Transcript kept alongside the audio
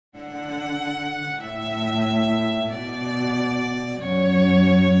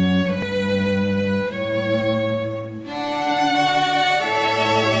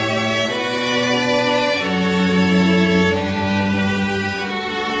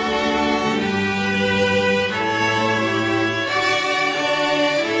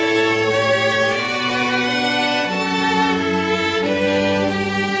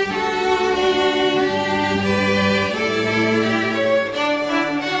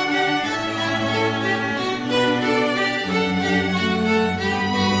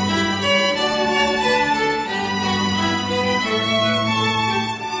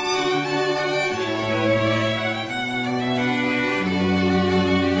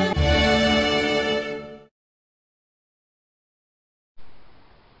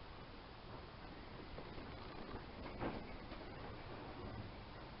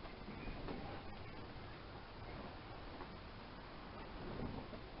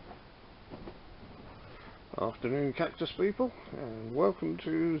Afternoon, Cactus people, and welcome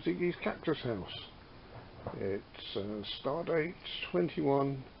to Ziggy's Cactus House. It's stardate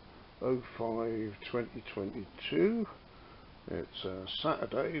 21/05/2022. It's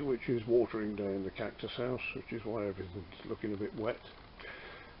Saturday, which is watering day in the Cactus House, which is why everything's looking a bit wet.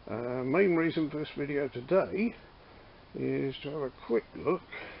 Main reason for this video today is to have a quick look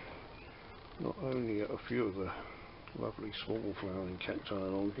not only at a few of the lovely small flowering cacti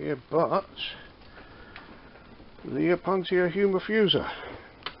along here, but the Opuntia humifusa,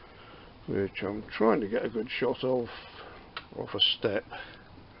 which I'm trying to get a good shot of off a step.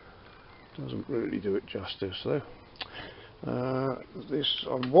 Doesn't really do it justice though. I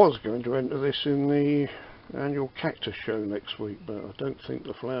was going to enter this in the annual cactus show next week, but I don't think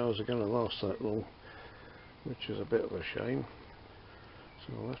the flowers are going to last that long, which is a bit of a shame.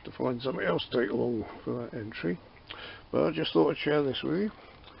 So I'll have to find something else to take along for that entry. But I just thought I'd share this with you.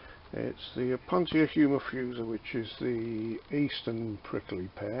 It's the Opuntia humifusa, which is the eastern prickly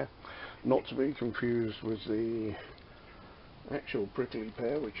pear, not to be confused with the actual prickly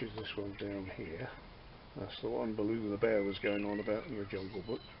pear, which is this one down here. That's the one Baloo the bear was going on about in the Jungle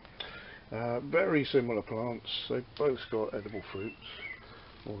Book. Very similar plants. They've both got edible fruits,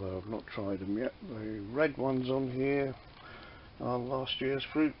 although I've not tried them yet. The red ones on here are last year's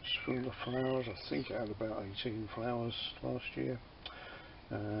fruits from the flowers. I think it had about 18 flowers last year.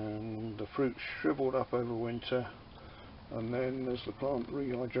 And the fruit shriveled up over winter, and then as the plant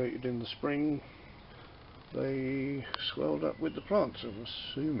rehydrated in the spring, they swelled up with the plants. I'm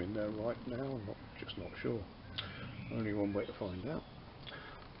assuming they're ripe now. I'm just not sure. Only one way to find out.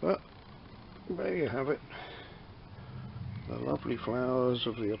 But there you have it, the lovely flowers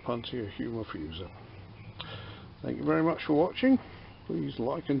of the Opuntia humifusa. Thank you very much for watching. Please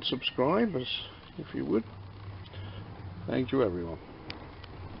like and subscribe if you would. Thank you everyone.